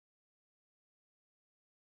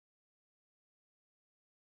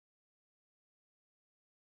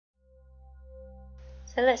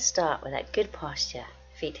So let's start with that good posture.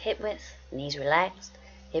 Feet hip width, knees relaxed,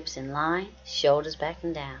 hips in line, shoulders back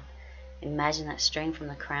and down. Imagine that string from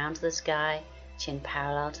the crown to the sky, chin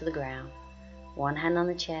parallel to the ground. One hand on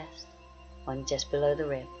the chest, one just below the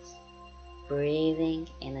ribs. Breathing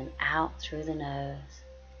in and out through the nose,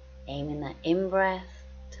 aiming that in-breath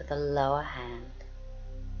to the lower hand.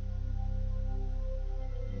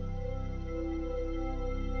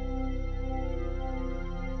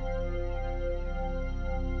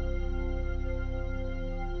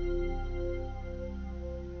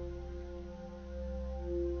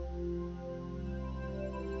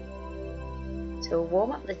 So we'll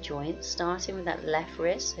warm up the joints, starting with that left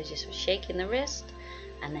wrist, so just shaking the wrist,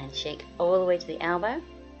 and then shake all the way to the elbow,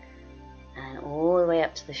 and all the way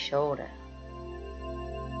up to the shoulder.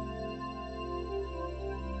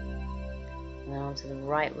 And then onto the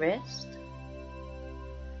right wrist,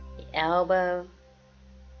 the elbow,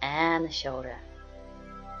 and the shoulder,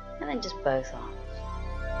 and then just both arms.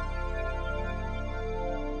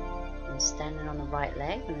 And standing on the right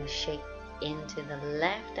leg, we're going to shake into the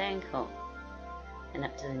left ankle, and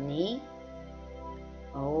up to the knee,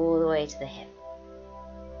 all the way to the hip,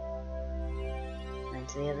 and then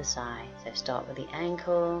to the other side. So start with the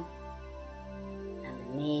ankle, and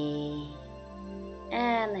the knee,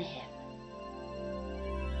 and the hip.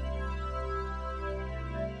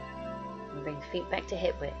 And bring feet back to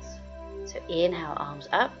hip width. So inhale, arms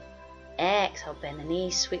up, exhale, bend the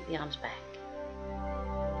knees, sweep the arms back.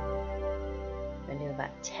 We're going to do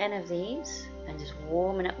about 10 of these, and just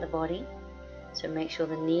warming up the body. So make sure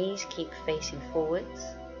the knees keep facing forwards.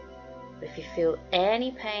 But if you feel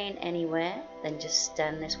any pain anywhere, then just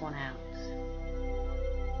stand this one out.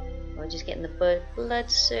 We're just getting the blood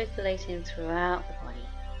circulating throughout the body.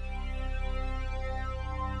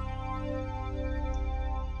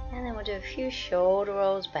 And then we'll do a few shoulder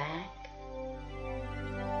rolls back.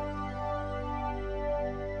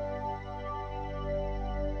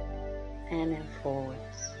 And then forwards.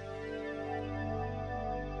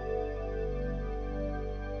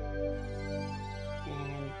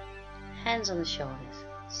 Hands on the shoulders,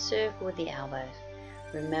 circle with the elbows.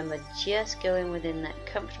 Remember, just going within that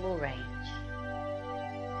comfortable range.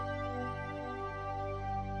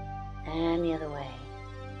 And the other way.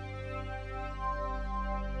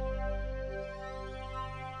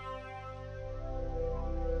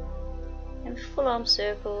 And full arm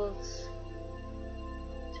circles.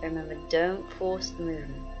 So remember, don't force the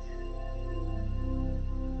movement.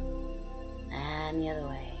 And the other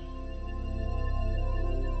way.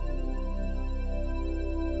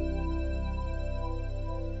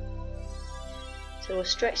 So we'll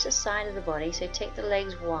stretch the side of the body, so take the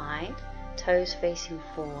legs wide, toes facing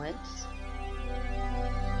forwards.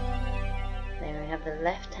 Then we have the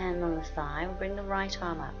left hand on the thigh, we'll bring the right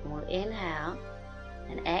arm up, and we'll inhale,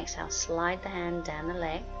 and exhale, slide the hand down the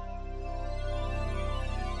leg,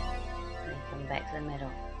 and then come back to the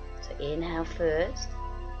middle. So inhale first,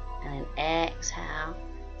 and then exhale,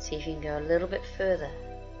 see if you can go a little bit further.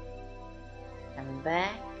 Coming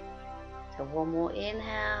back, so one more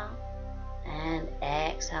inhale, and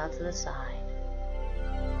exhale to the side,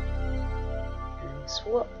 and then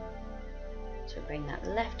swap. So bring that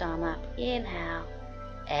left arm up, inhale,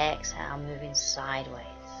 exhale, moving sideways.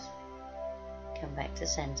 Come back to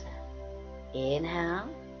center, inhale,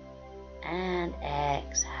 and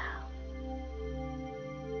exhale,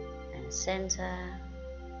 and center,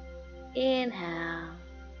 inhale,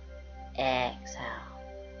 exhale,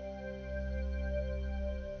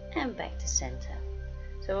 and back to center.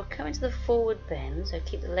 So we'll come into the forward bend, so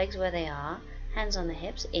keep the legs where they are, hands on the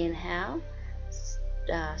hips, inhale,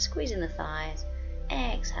 squeezing the thighs,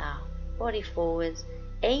 exhale, body forwards,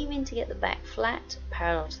 aiming to get the back flat,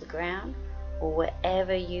 parallel to the ground, or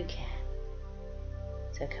wherever you can.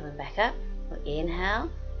 So coming back up, we'll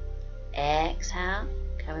inhale, exhale,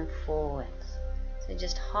 coming forwards, so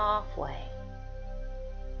just halfway,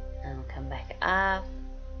 and we'll come back up,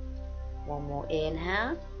 one more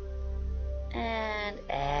inhale, and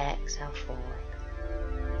exhale forward,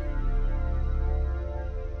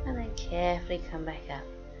 and then carefully come back up.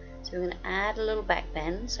 So we're going to add a little back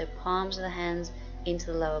bend, so palms of the hands into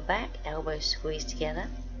the lower back, elbows squeezed together.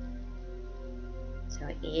 So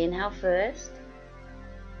inhale first,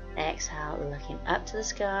 exhale looking up to the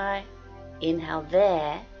sky, inhale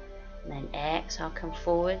there, and then exhale come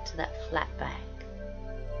forward to that flat back,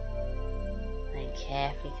 and then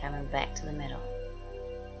carefully coming back to the middle.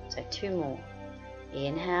 So two more.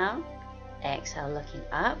 Inhale, exhale looking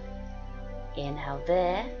up, inhale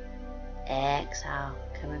there, exhale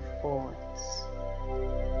coming forwards.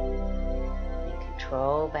 And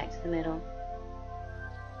control back to the middle.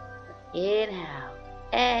 Inhale,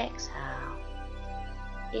 exhale,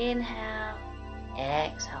 inhale,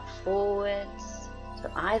 exhale forwards. So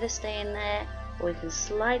either stay in there, or you can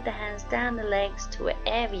slide the hands down the legs to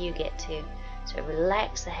wherever you get to. So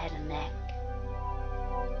relax the head and neck.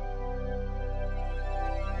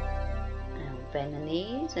 And bend the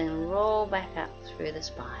knees and roll back up through the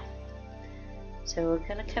spine. So we're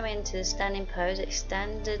going to come into the standing pose,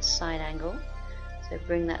 extended side angle. So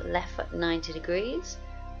bring that left foot 90 degrees,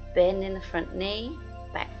 bend in the front knee,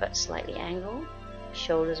 back foot slightly angled,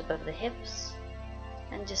 shoulders above the hips,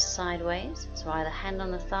 and just sideways. So either hand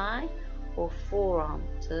on the thigh or forearm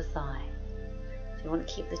to the thigh. So you want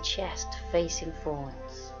to keep the chest facing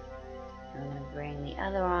forwards. I'm going to bring the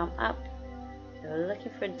other arm up. So we're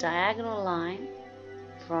looking for a diagonal line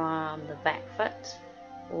from the back foot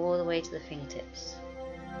all the way to the fingertips.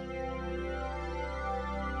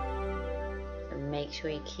 So make sure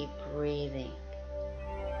you keep breathing.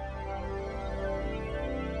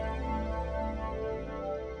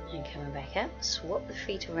 And coming back up, swap the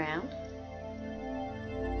feet around.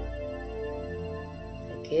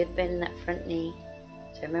 A good bend in that front knee.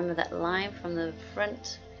 So remember that line from the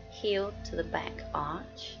front heel to the back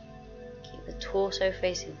arch. Keep the torso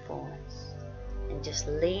facing forwards. And just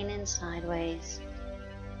lean in sideways.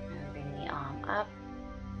 And bring the arm up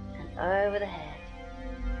and over the head.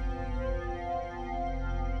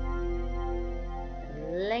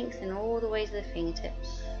 And lengthen all the way to the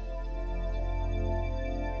fingertips.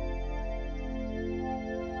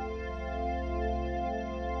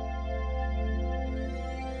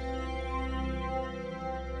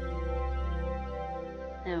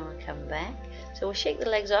 Now we'll come back. So we'll shake the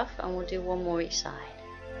legs off and we'll do one more each side.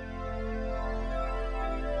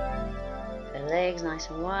 The legs nice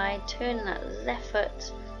and wide, turn that left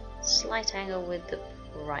foot, slight angle with the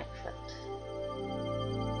right foot.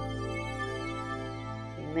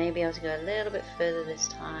 You may be able to go a little bit further this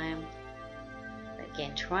time. But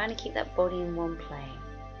again, trying to keep that body in one plane.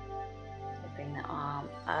 So bring the arm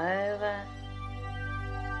over.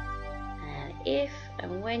 And if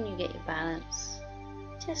and when you get your balance,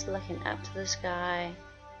 just looking up to the sky.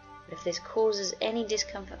 But if this causes any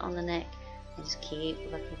discomfort on the neck, then just keep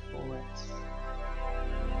looking forwards.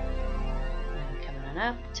 And coming on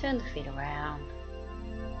up, turn the feet around.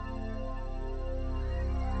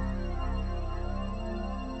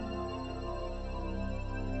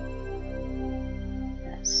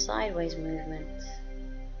 That sideways movement,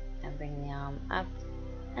 and bring the arm up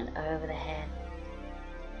and over the head.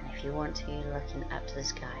 And if you want to, looking up to the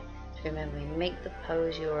sky. Remember, make the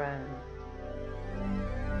pose your own.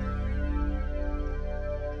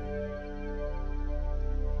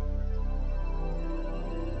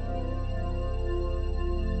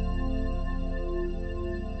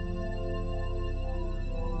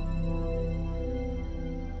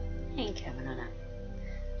 And coming on up.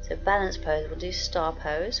 So balance pose, we'll do star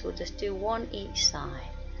pose. We'll just do one each side.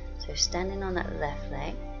 So standing on that left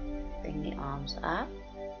leg, bring the arms up.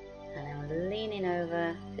 And then we're leaning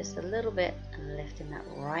over just a little bit and lifting that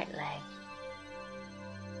right leg.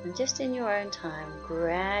 And just in your own time,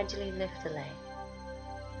 gradually lift the leg.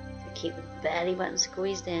 So keep the belly button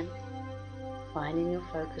squeezed in, finding your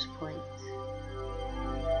focus point.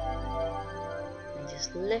 And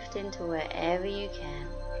just lift into wherever you can.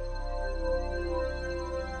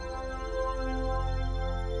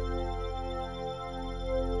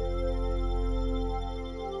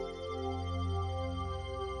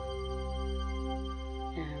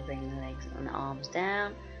 Arms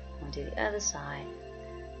down, we'll do the other side.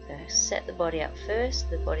 So set the body up first,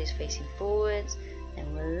 the body's facing forwards,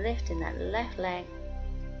 then we're lifting that left leg,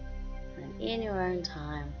 and in your own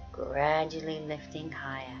time, gradually lifting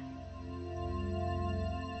higher.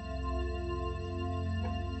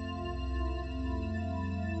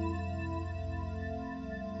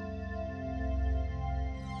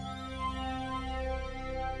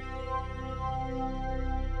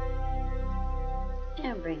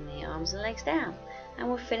 And bring the arms and legs down, and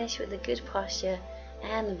we'll finish with the good posture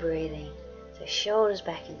and the breathing. So shoulders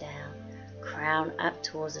back and down, crown up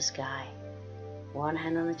towards the sky, one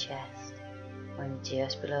hand on the chest, one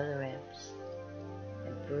just below the ribs.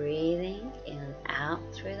 And breathing in and out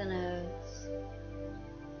through the nose,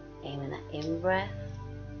 aiming that in breath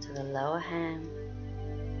to the lower hand.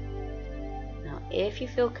 Now if you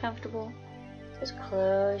feel comfortable, just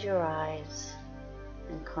close your eyes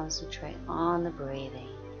and concentrate on the breathing.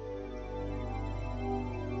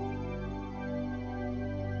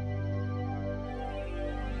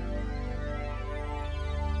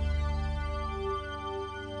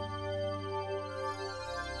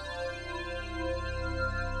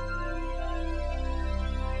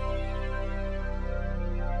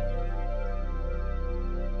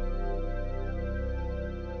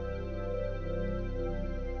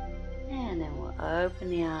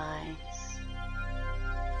 open the eyes.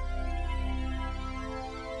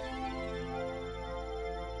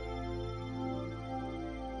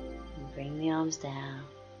 And bring the arms down.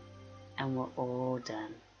 And we're all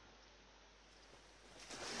done.